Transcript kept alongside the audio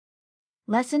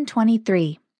Lesson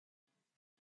 23.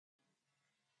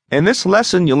 In this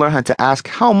lesson, you'll learn how to ask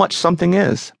how much something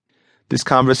is. This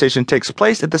conversation takes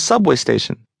place at the subway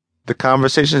station. The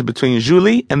conversation is between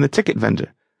Julie and the ticket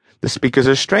vendor. The speakers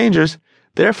are strangers,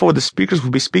 therefore the speakers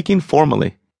will be speaking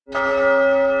formally.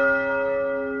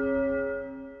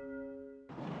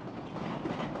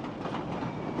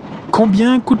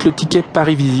 Combien coûte le ticket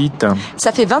Paris Visite ?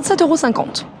 Ça fait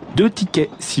 27,50 €. 2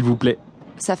 tickets, s'il vous plaît.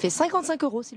 Ça fait 55 €.